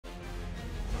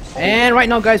And right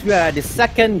now, guys, we are at the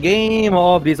second game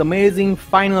of this amazing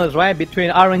finals, right? Between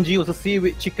RNG versus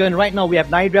Seaweed Chicken. Right now, we have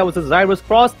Nairda versus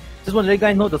Zyruscross. Just want to let you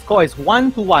guys know the score is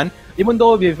 1-1. Even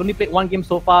though we've only played one game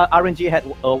so far, RNG had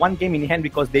one game in hand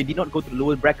because they did not go to the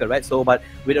lower bracket, right? So, but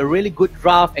with a really good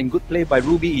draft and good play by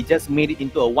Ruby, he just made it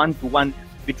into a 1-1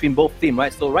 between both teams,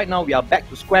 right? So right now, we are back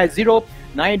to square zero.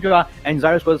 Nairda and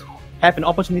Zyruscross have an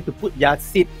opportunity to put their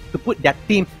seat, to put their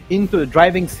team into the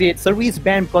driving seat. Cerise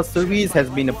banned because Cerise has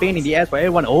been a pain in the ass for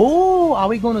everyone. Oh, are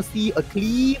we going to see a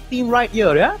Cleave team right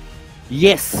here, yeah?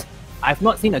 Yes, I've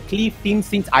not seen a Cleave team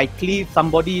since I cleaved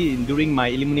somebody during my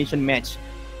elimination match.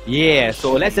 Yeah,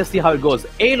 so let's just see how it goes.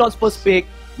 A-Lot's first pick,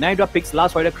 Nairda picks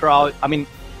Last Rider Crowd. I mean,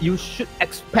 you should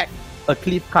expect a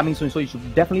Cleave coming soon, so you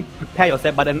should definitely prepare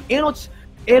yourself. But an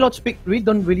A-Lot's pick, we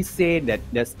don't really say that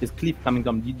there's this Cleave coming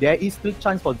from. There is still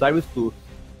chance for Zyrus to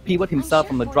pivot himself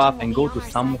from the draft and go to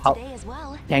somehow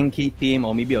tanky team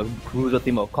or maybe a cruiser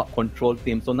team or control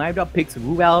team. So Nairda picks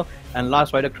Ruel and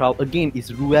Last Rider Crowd. Again,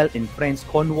 is Ruel in Friends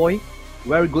Convoy.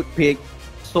 Very good pick.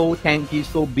 So tanky,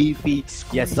 so beefy.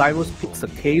 Yes, Zyrus picks a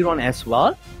Kayron as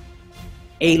well.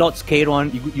 A-Lot's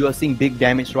Kayron, you are seeing big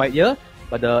damage right here.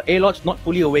 But the A-Lot's not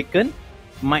fully awakened.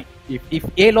 If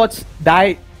A-Lot's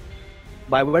die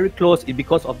by very close, it's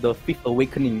because of the 5th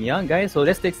awakening, yeah guys? So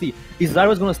let's see. Is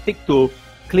Zyrus gonna stick to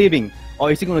cleaving?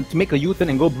 Or is he gonna make a U-turn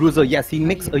and go bruiser? Yes, he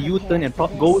makes a U-turn and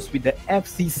goes with the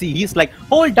FCC. He's like,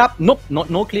 hold up, nope,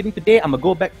 no cleaving today, I'm gonna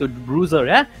go back to bruiser,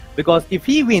 yeah? Because if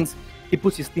he wins, he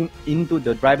puts his team into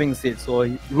the driving seat. So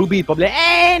Ruby probably,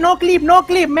 hey, no cleave,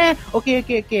 man. Okay,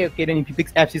 then he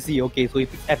picks FCC. Okay, so he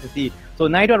picks FCC. So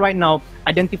Nairda right now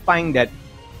identifying that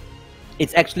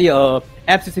it's actually a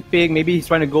FCC pick. Maybe he's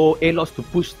trying to go A-Lots to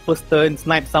push first turn,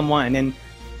 snipe someone, and then,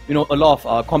 you know, a lot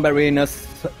of combat readiness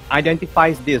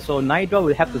identifies this. So Nairda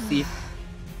will have to see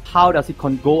how does he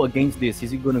go against this.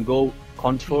 Is he going to go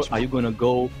control? Are you going to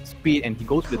go speed? And he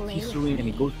goes with the T-Serene and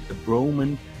he goes with the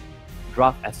Broman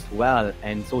draft as well.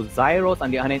 And so Zyrus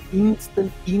on the other hand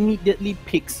immediately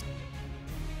picks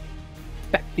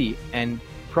Specty and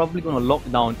probably going to lock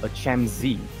down a Champ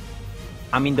Z.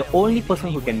 I mean, the only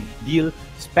person who can deal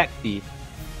Specty,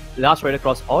 Last Rider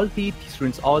Cross ulti,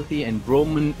 T-Serene's ulti, and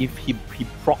Broman if he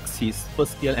procs his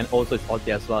first skill and also his ulti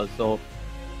as well. So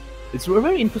it's a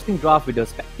very interesting draft with the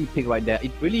Specty pick right there.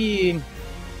 It really,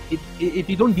 if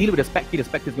you don't deal with the Specty is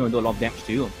going to do a lot of damage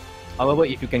to you. However,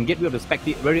 if you can get rid of the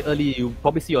Specty very early, you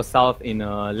probably see yourself in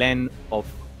a land of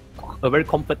a very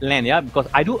comfort land, yeah. Because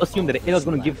I do assume that the A is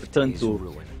going to give the turn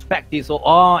to Specty. So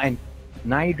and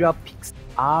Nairda picks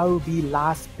RB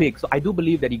last pick. So I do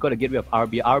believe that you got to get rid of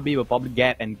RB. RB will probably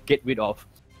get rid of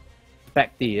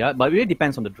Specty, yeah. But it really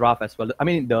depends on the draft as well. I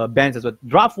mean the bans as well.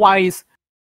 Draft wise,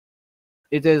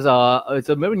 it's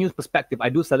a very new perspective. I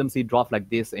do seldom see draft like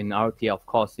this in RT, of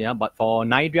course, yeah. But for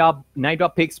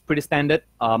Nairda picks pretty standard.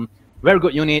 Very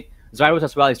good unit. Zyrus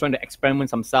as well is trying to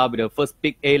experiment himself with the first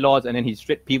pick A-Lords and then he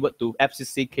straight pivot to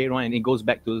FCC, Kayron, and he goes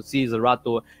back to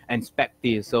Zerato and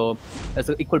Specty. So there's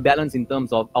an equal balance in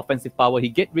terms of offensive power. He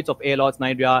gets rid of A-Lords,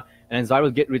 Nairda, and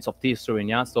Zyrus get rid of T-Serene,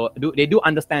 yeah. So they do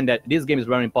understand that this game is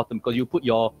very important because you put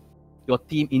your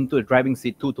team into a driving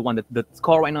seat 2-1. The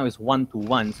score right now is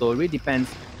 1-1. So it really depends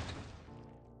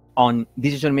on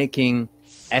decision making,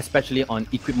 especially on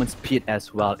equipment speed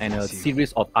as well, and a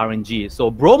series of RNG.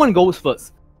 So Broman goes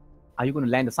first. Are you going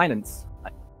to land the silence?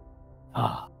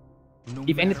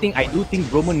 If anything, I do think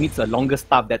Broman needs a longer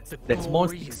staff. That small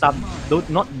stick staff don't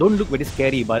look very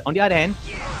scary. But on the other hand,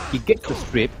 he gets the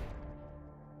strip.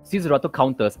 Zerato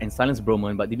counters and silence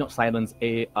Broman, but did not silence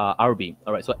a RB.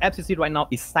 Alright, so FCC right now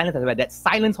is silent as well. That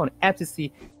silence on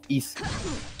FCC is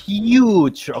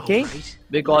huge, okay?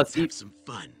 Because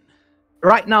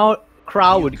right now,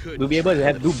 Crowd will be able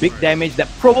to do big damage. That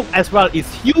provoke as well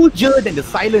is huger than the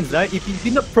silence, right? If he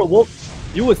did not provoke,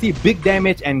 you will see big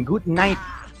damage and good night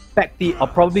Specty or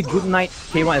probably good night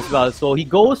Kayron as well. So he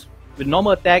goes with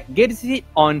normal attack, gets it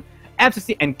on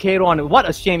FCC and Kayron. What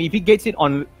a shame if he gets it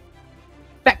on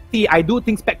Specty. I do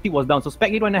think Specty was down, so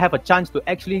Specty don't have a chance to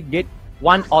actually get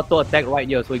one auto attack right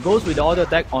here. So he goes with the auto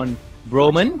attack on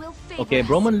Broman. Okay,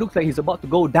 Broman looks like he's about to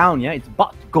go down, yeah? It's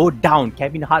about to go down.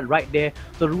 Kevin Hart right there.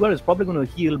 So Ruel is probably going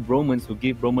to heal Broman to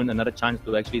give Broman another chance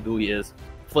to actually do his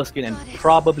first kill and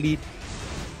probably,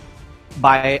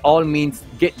 by all means,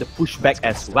 get the pushback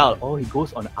as well. Oh, he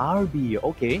goes on RB.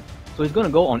 Okay. So he's going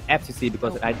to go on FCC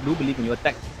because I do believe when you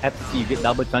attack FCC, you get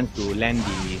double chance to land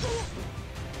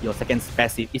your second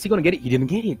passive. Is he going to get it? He didn't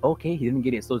get it. Okay, he didn't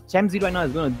get it. So Champ Z right now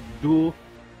is going to do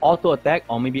auto attack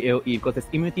or maybe AoE because there's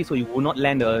immunity, so you will not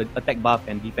land the attack buff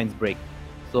and defense break.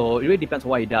 So it really depends on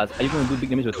what he does. Are you going to do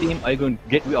big damage to the team? Are you going to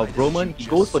get rid of Broman? He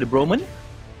goes for the Broman.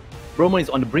 Broman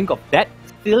is on the brink of death,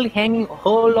 still hanging a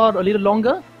whole lot, a little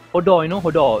longer. Hodor, you know,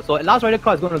 Hodor. So last Rider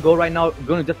Cross is going to go right now,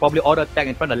 going to just probably auto attack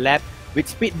in front of the lab. With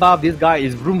speed buff, this guy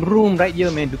is vroom vroom right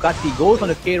here, man. Ducati goes on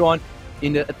the Kayron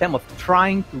in the attempt of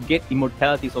trying to get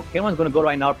immortality. So Kayron's going to go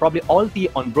right now, probably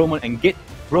ulti on Broman and get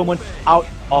Broman out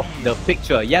of the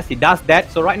picture. Yes, he does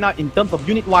that. So right now, in terms of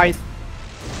unit-wise,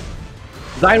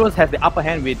 Zyrus has the upper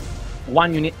hand with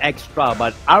 1 unit extra,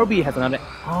 but RB has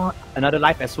another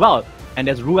life as well. And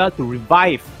there's Ruel to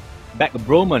revive back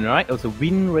Broman, right? It was a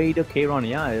Wind Raider Kayron.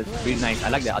 Yeah, it's really nice. I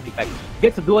like the artifact.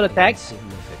 Gets a dual attack.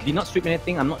 Did not strip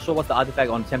anything. I'm not sure what's the artifact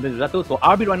on Champion Zato. So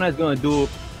RB right now is going to do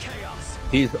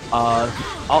his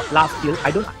last kill.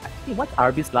 I don't see what's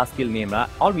RB's last kill name, right?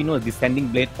 All we know is Descending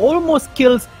Blade. Almost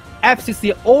kills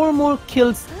FCC. Almost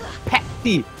kills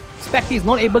Specty. Specty is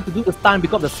not able to do the stun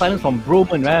because of the silence from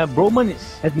Broman. Right? Broman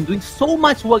has been doing so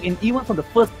much work, and even from the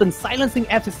first turn, silencing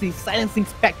FCC, silencing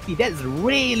Specty. That is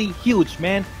really huge,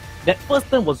 man. That first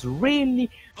turn was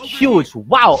really huge.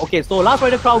 Wow. Okay, so last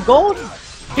Rider Crowd goes.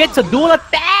 Gets a dual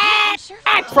attack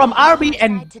from RB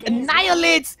and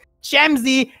annihilates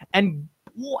Shamsi and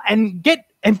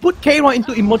put Kayron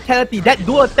into immortality. That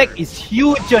dual attack is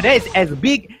huge. That is as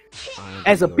big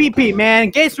as a PP, man.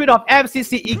 Gets rid of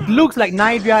FCC. It looks like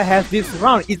Nairda has this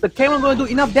round. Is the Kayron going to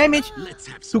do enough damage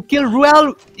to kill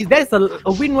Ruel? If there's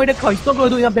a Wind Raider card, it's not going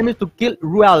to do enough damage to kill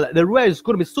Ruel. The Ruel is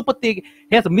going to be super thick.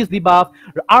 He has a miss debuff.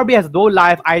 RB has no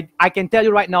life. I can tell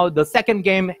you right now, the second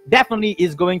game definitely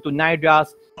is going to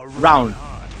Nairda's round.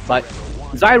 But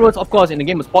Zyrus, of course, in the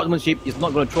game of sportsmanship, is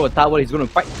not going to throw a tower. He's going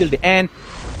to fight till the end.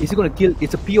 Is he going to kill?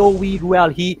 It's a POV Ruel.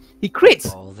 He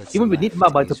crits. Even with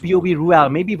Nidma, but it's a POV Ruel.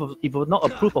 Maybe if it was not a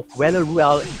proof of Valor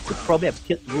Ruel, he could probably have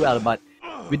killed Ruel. But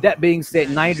with that being said,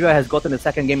 Nairda has gotten the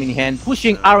second game in hand,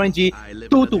 pushing RNG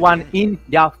 2-1 in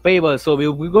their favor. So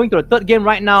we're going to the third game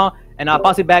right now, and I'll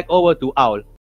pass it back over to Owl.